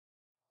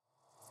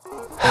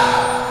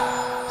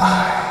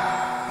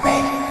I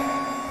make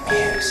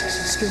music.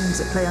 Strings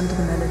that play under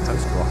the melody.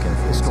 Post-rock and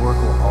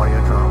historical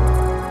audio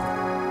drama.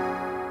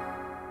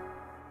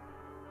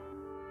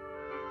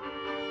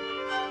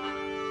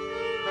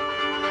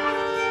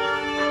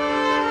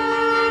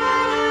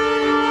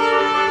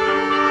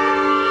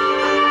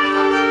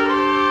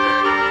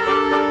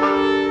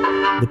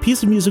 The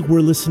piece of music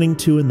we're listening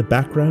to in the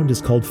background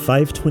is called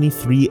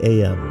 5:23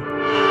 a.m.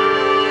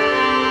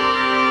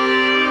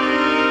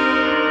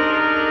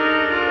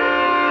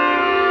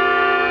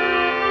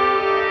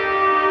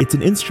 It's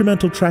an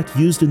instrumental track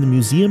used in the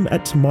Museum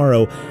at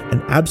Tomorrow,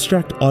 an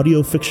abstract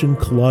audio fiction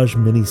collage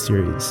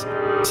miniseries.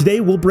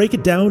 Today, we'll break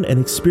it down and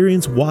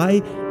experience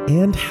why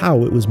and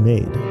how it was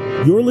made.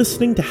 You're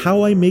listening to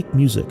How I Make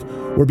Music,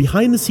 where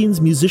behind-the-scenes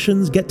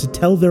musicians get to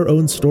tell their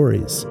own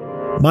stories.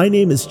 My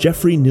name is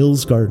Jeffrey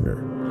Nils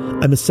Gardner.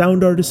 I'm a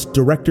sound artist,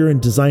 director, and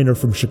designer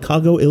from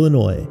Chicago,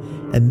 Illinois,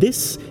 and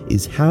this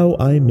is How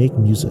I Make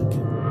Music.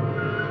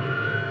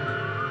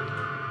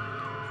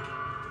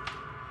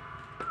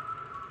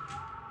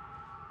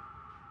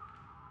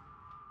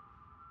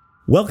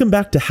 Welcome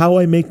back to How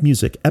I Make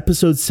Music,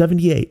 episode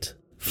 78,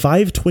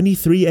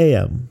 5:23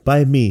 a.m.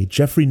 by me,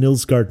 Jeffrey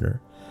Nils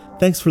Gardner.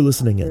 Thanks for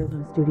listening in.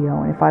 In the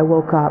studio, and if I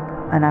woke up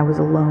and I was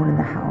alone in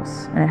the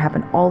house, and it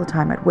happened all the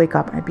time, I'd wake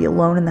up and I'd be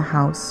alone in the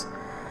house,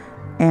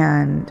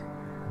 and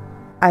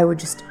I would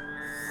just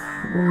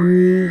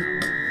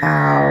freak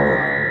out.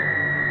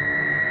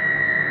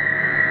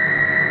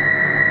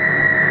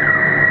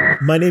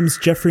 My name's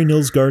Jeffrey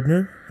Nils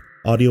Gardner,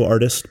 audio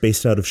artist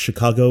based out of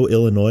Chicago,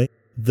 Illinois.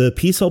 The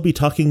piece I'll be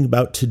talking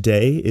about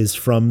today is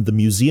from the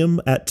Museum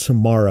at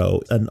Tomorrow,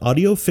 an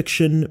audio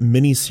fiction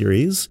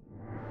miniseries.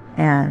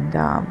 And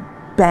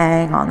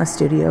bang on the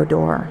studio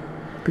door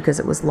because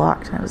it was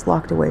locked, and I was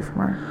locked away from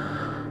her.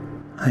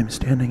 I'm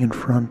standing in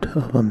front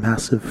of a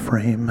massive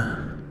frame.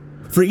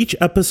 For each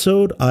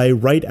episode, I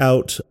write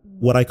out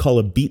what I call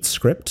a beat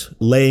script,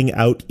 laying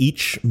out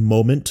each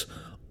moment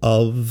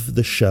of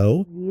the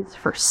show.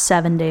 For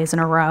 7 days in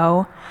a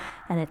row,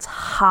 and it's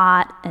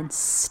hot and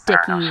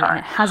sticky, and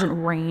it hasn't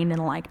rained in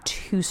like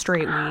 2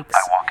 straight weeks. I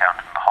walk out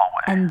into the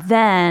hallway.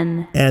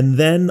 And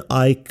then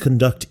I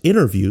conduct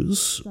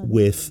interviews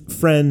with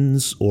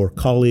friends or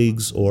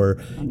colleagues or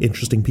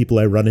interesting people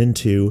I run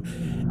into,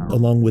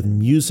 along with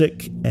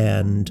music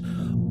and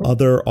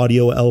other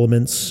audio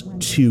elements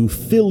to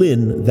fill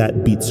in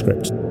that beat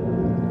script.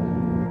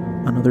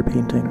 Another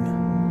painting.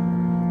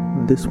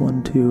 This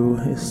one, too,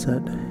 is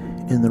set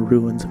in the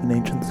ruins of an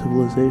ancient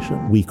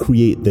civilization. We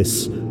create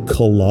this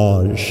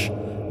collage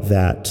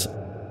that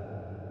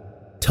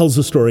tells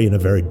the story in a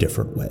very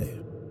different way.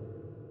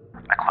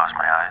 I close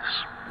my eyes.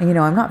 And you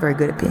know, I'm not very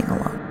good at being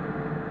alone.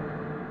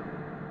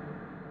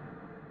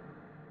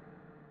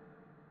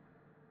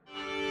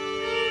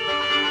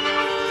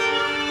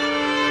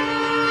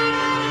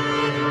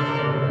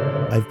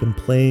 I've been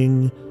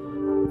playing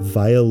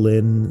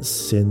violin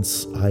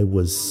since I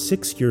was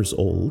 6 years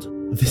old.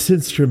 This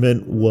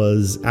instrument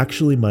was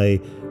actually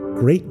my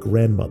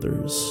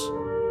great-grandmother's.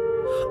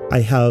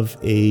 I have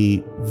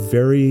a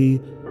very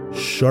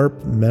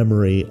sharp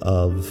memory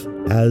of,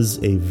 as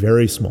a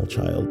very small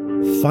child,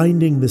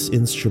 finding this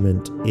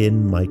instrument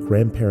in my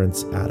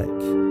grandparents' attic.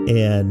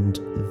 And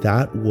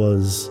that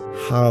was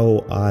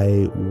how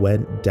I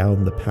went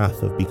down the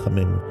path of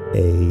becoming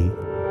a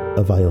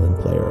violin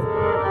player.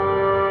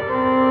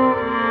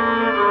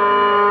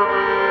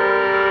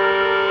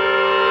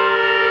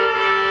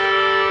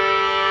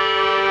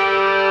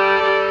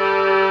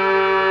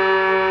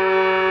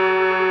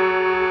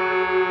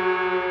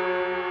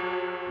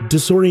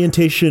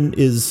 Disorientation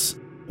is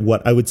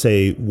what I would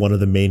say one of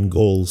the main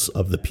goals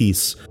of the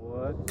piece.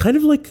 Kind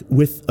of like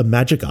with a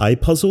magic eye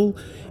puzzle,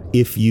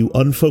 if you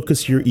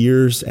unfocus your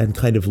ears and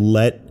kind of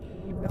let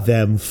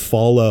them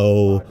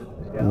follow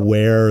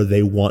where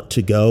they want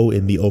to go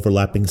in the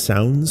overlapping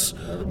sounds,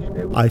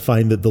 I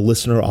find that the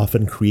listener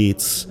often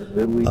creates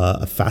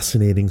a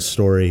fascinating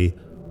story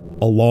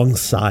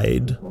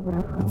alongside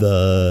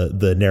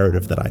the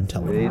narrative that I'm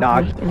telling.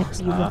 God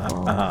is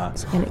not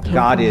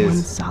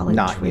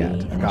tree,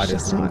 yet. And God it's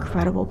just is an not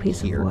incredible piece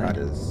here. of wood. God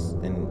is,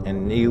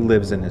 and he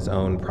lives in his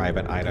own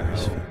private Idaho.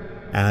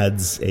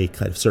 Adds a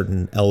kind of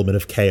certain element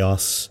of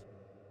chaos.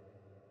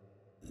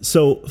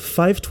 So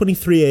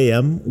 5:23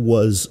 a.m.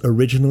 was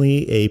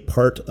originally a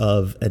part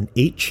of an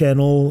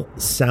 8-channel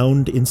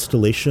sound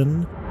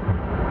installation.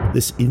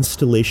 This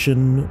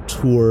installation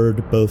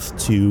toured both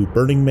to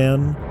Burning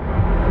Man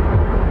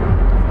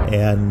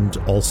and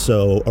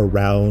also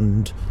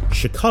around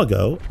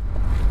Chicago.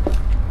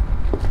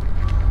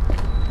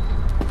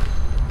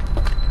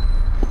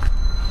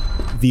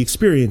 The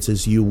experience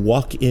is you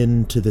walk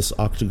into this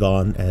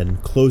octagon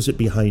and close it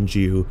behind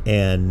you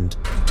and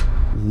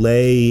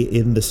lay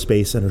in the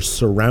space and are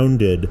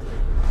surrounded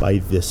by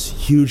this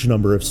huge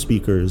number of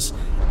speakers,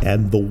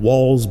 and the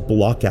walls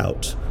block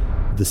out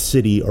the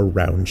city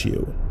around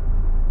you.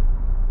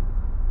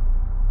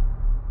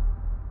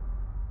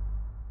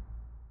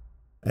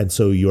 And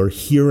so you're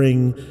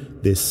hearing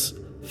this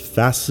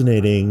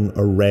fascinating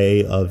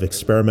array of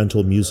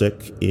experimental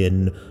music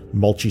in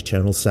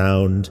multi-channel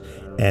sound,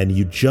 and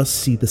you just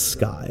see the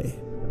sky.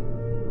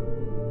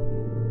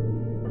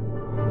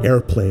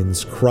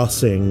 Airplanes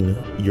crossing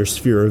your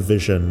sphere of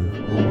vision,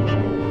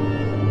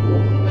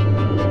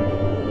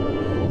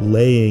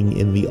 laying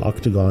in the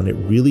octagon. It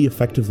really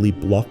effectively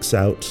blocks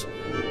out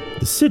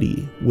the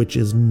city, which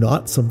is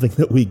not something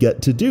that we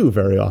get to do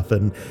very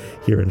often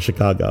here in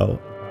Chicago.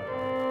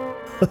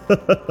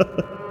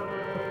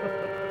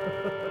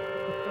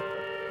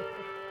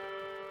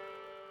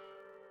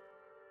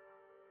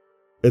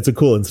 It's a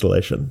cool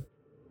installation.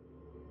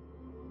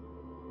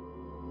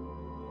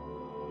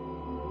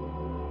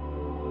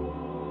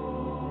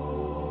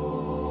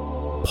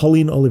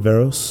 Pauline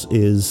Oliveros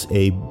is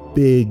a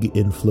big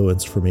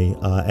influence for me,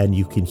 and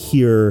you can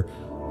hear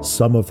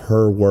some of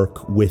her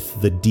work with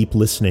the Deep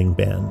Listening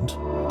Band.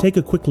 Take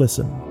a quick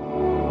listen.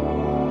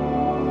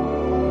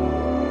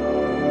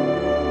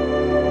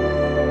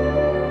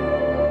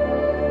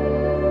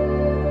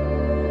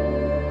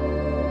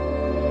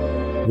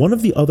 One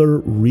of the other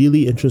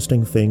really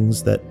interesting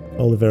things that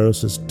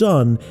Oliveros has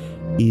done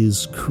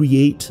is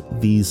create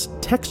these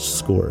text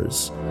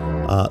scores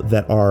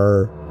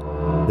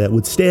that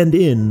would stand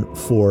in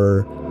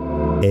for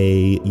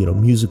a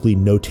musically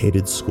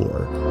notated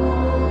score.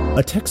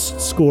 A text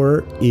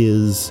score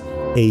is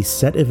a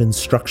set of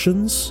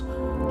instructions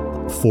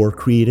for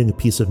creating a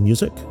piece of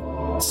music.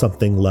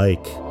 Something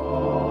like,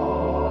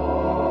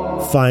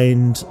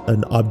 find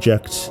an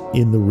object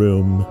in the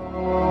room,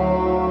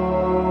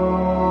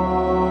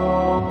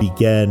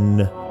 begin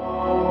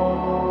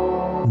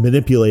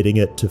manipulating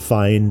it to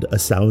find a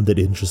sound that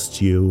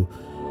interests you,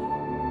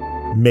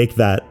 make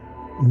that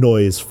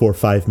noise for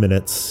 5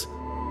 minutes,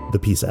 the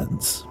piece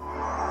ends.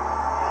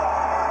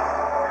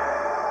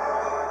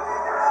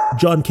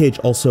 John Cage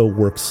also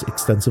works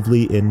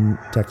extensively in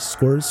text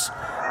scores.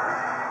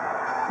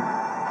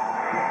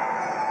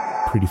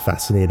 Pretty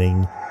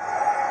fascinating.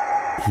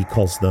 He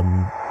calls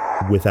them,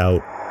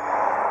 without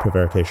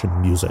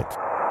prevarication, music.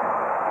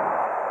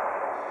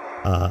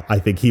 I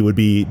think he would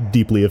be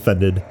deeply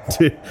offended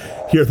to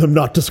hear them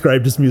not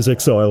described as music,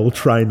 so I will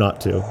try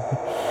not to.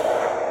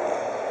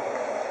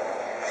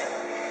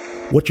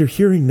 What you're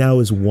hearing now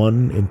is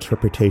one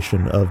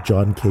interpretation of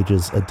John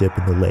Cage's A Dip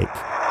in the Lake.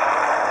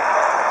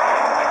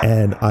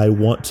 And I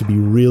want to be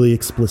really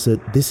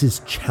explicit. This is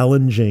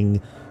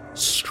challenging,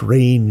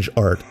 strange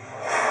art.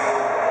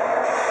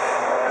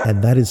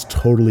 And that is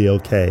totally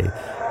okay.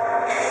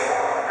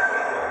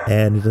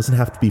 And it doesn't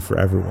have to be for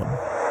everyone.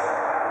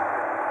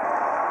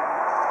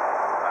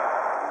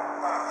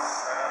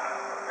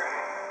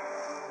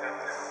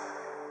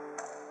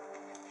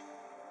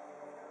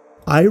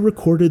 I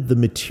recorded the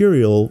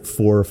material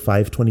for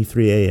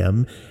 5:23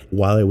 a.m.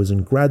 while I was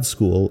in grad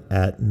school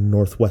at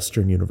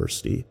Northwestern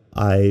University.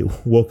 I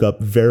woke up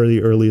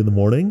very early in the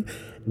morning,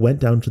 went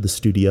down to the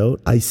studio.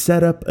 I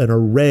set up an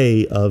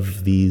array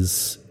of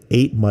these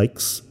 8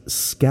 mics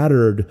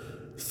scattered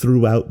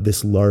throughout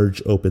this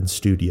large open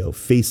studio,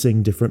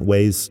 facing different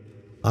ways.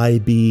 I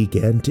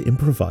began to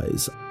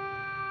improvise.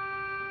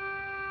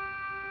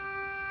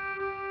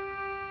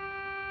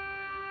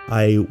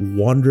 I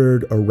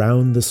wandered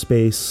around the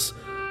space,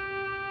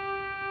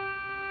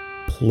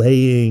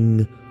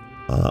 playing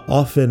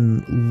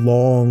often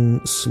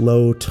long,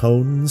 slow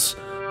tones.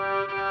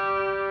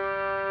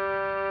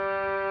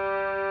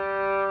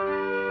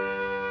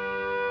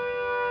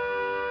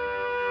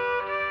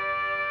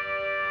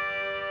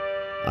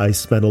 I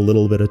spent a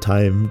little bit of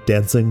time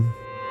dancing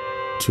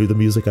to the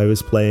music I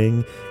was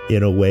playing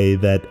in a way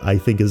that I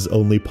think is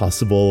only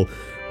possible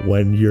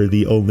when you're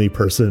the only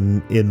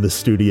person in the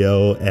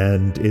studio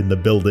and in the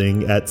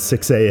building at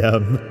 6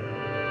 a.m.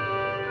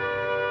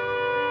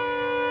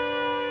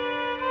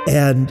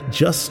 And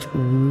just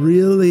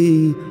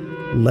really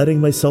letting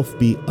myself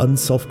be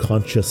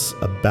unself-conscious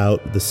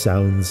about the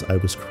sounds I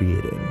was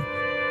creating.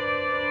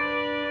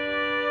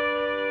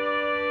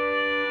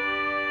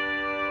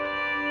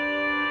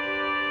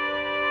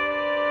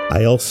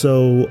 I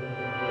also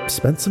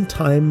spent some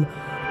time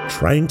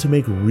trying to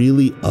make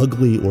really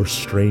ugly or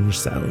strange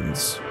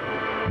sounds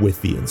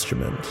with the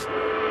instrument.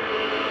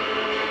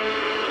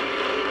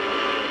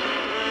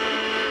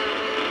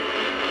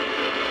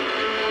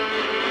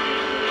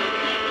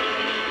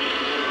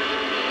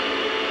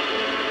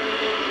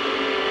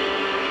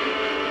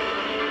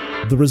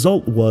 The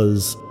result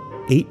was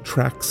 8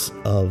 tracks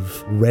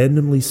of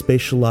randomly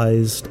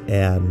spatialized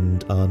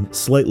and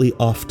slightly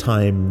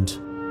off-timed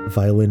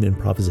violin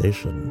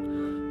improvisation.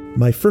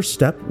 My first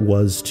step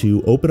was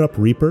to open up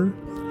Reaper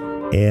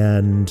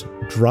and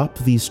drop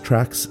these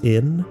tracks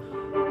in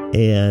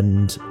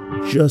and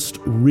just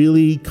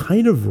really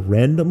kind of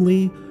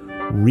randomly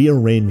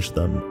rearrange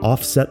them,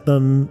 offset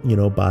them,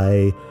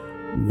 by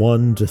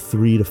 1 to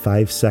 3 to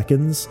 5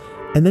 seconds,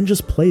 and then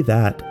just play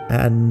that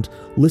and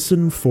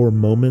listen for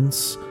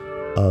moments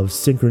of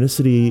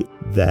synchronicity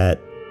that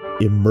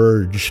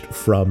emerged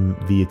from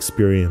the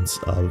experience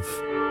of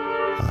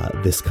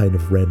this kind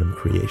of random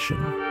creation.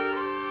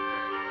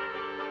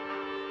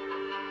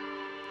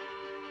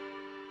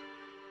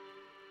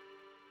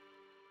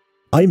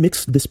 I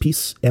mixed this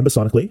piece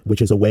ambisonically,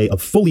 which is a way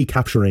of fully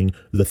capturing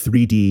the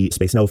 3D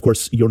space. Now, of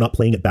course, you're not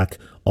playing it back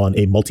on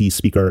a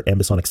multi-speaker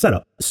ambisonic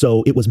setup.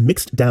 So it was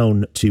mixed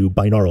down to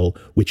binaural,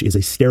 which is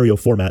a stereo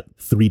format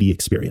 3D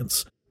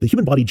experience. The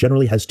human body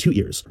generally has 2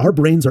 ears. Our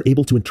brains are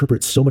able to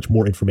interpret so much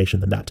more information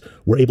than that.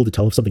 We're able to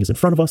tell if something is in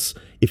front of us,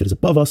 if it is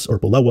above us or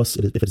below us,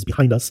 if it is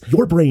behind us.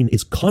 Your brain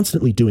is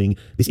constantly doing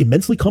this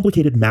immensely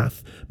complicated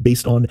math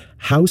based on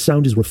how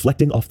sound is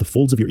reflecting off the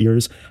folds of your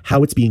ears,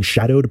 how it's being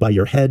shadowed by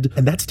your head,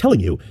 and that's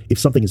telling you if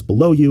something is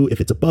below you, if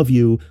it's above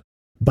you.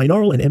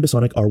 Binaural and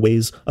ambisonic are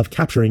ways of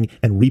capturing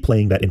and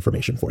replaying that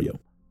information for you.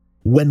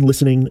 When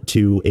listening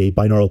to a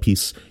binaural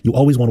piece, you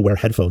always want to wear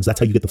headphones.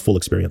 That's how you get the full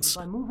experience.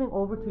 By moving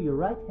over to your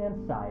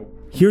right-hand side.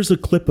 Here's a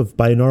clip of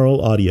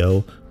binaural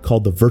audio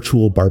called the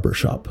Virtual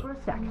Barbershop. For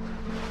a second.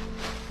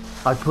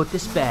 I'll put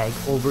this bag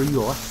over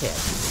your head.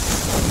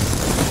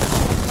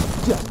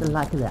 Just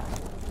like that.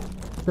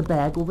 The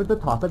bag over the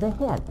top of the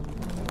head.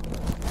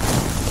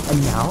 And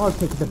now I'll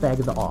take the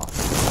bag off.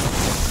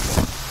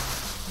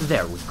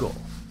 There we go.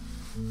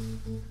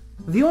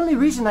 The only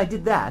reason I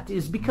did that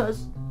is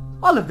because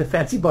all of the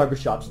fancy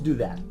barbershops do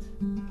that.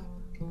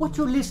 What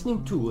you're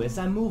listening to as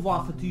I move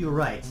off to your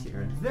right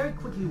here and very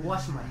quickly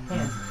wash my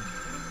hands.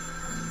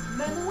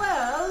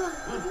 Manuel,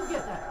 did you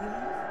get that, please?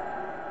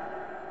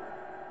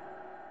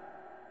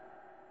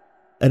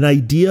 An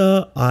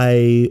idea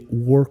I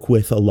work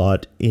with a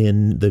lot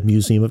in the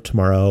Museum of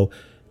Tomorrow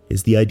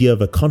is the idea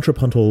of a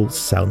contrapuntal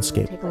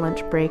soundscape. Take a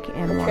lunch break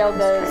and walk trail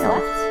this goes trail.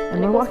 left,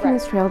 And we're walking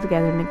this trail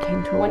together, and it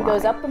came to a One Y.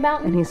 goes up a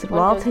mountain, and he said, one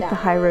well, I'll goes take down. the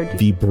high road.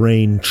 The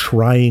brain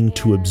trying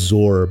to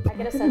absorb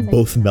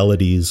both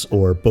melodies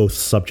or both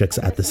subjects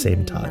at the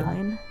same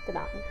time. The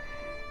mountain.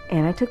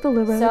 And I took the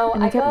low road, So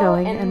and I kept go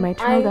going, and and my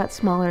trail I got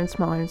smaller and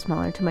smaller and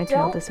smaller until my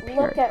trail Don't disappeared.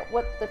 look at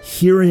what the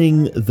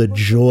Hearing the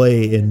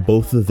joy in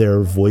both of their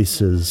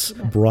voices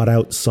brought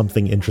out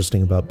something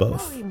interesting about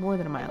both. Probably more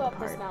than a mile go up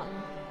this apart. mountain.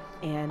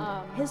 And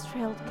his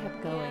trail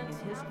kept going, and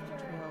his trail...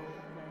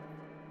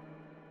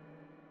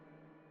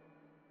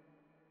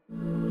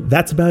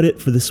 That's about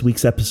it for this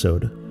week's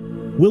episode.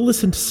 We'll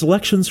listen to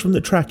selections from the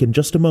track in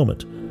just a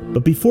moment,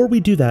 but before we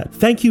do that,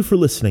 thank you for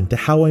listening to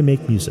How I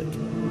Make Music.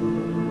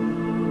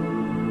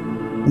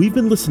 We've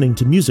been listening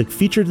to music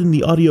featured in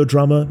the audio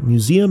drama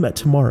Museum at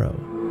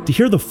Tomorrow. To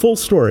hear the full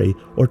story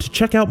or to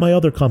check out my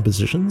other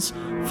compositions,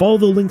 follow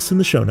the links in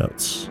the show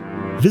notes.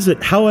 Visit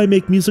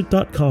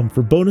howimakemusic.com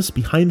for bonus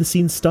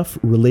behind-the-scenes stuff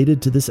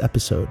related to this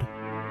episode.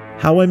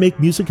 How I Make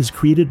Music is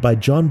created by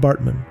John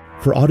Bartman.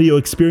 For audio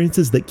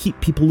experiences that keep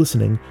people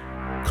listening,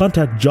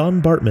 contact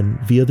John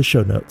Bartman via the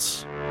show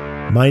notes.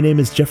 My name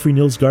is Jeffrey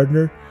Nils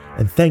Gardner,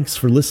 and thanks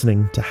for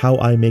listening to How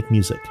I Make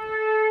Music.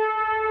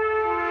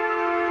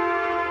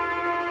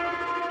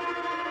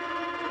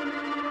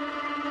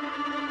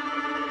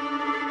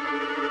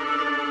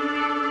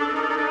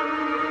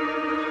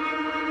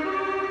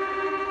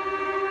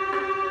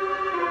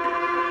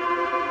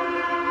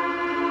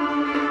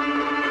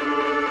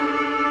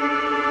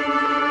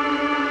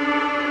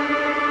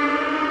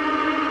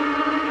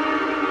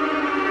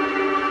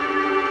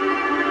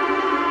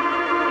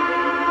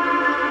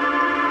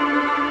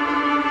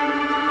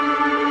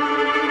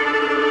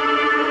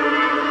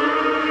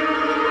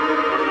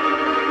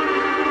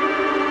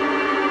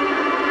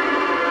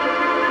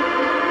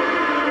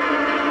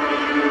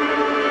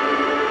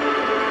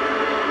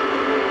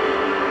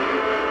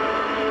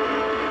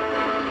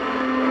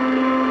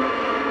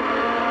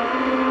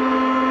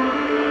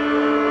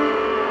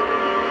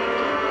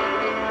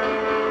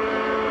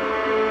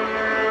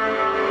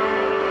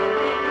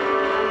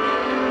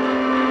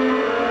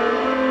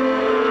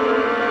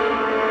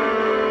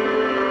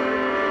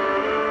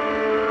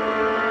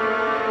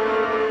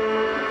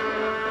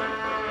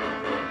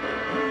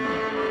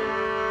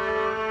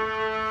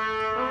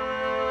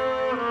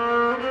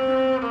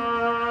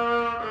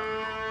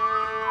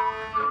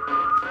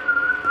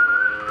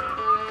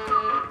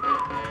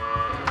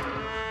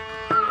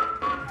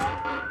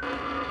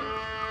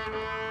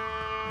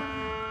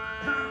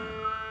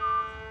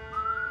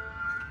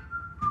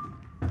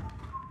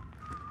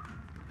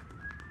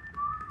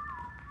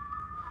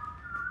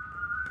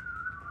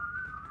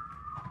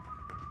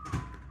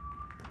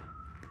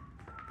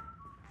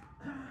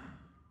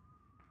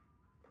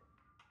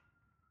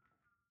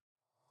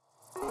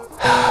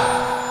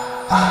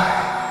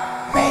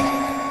 I make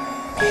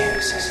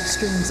music.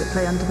 Strings that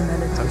play under the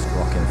melody.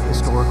 Post-rock and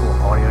historical